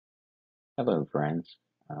Hello, friends.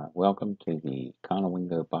 Welcome to the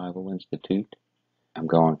Conowingo Bible Institute. I'm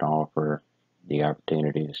going to offer the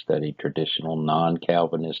opportunity to study traditional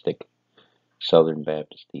non-Calvinistic Southern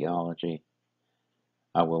Baptist theology.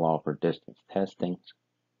 I will offer distance testings,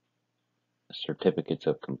 certificates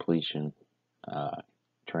of completion,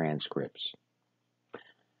 transcripts.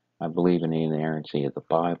 I believe in the inerrancy of the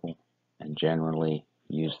Bible and generally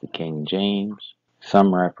use the King James.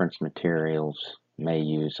 Some reference materials may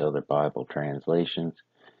use other Bible translations,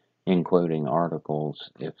 including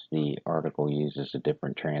articles. If the article uses a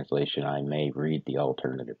different translation, I may read the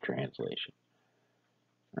alternative translation.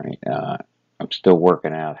 Right? I'm still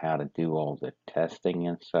working out how to do all the testing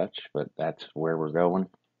and such, but that's where we're going.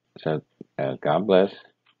 So, God bless,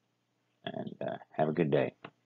 and have a good day.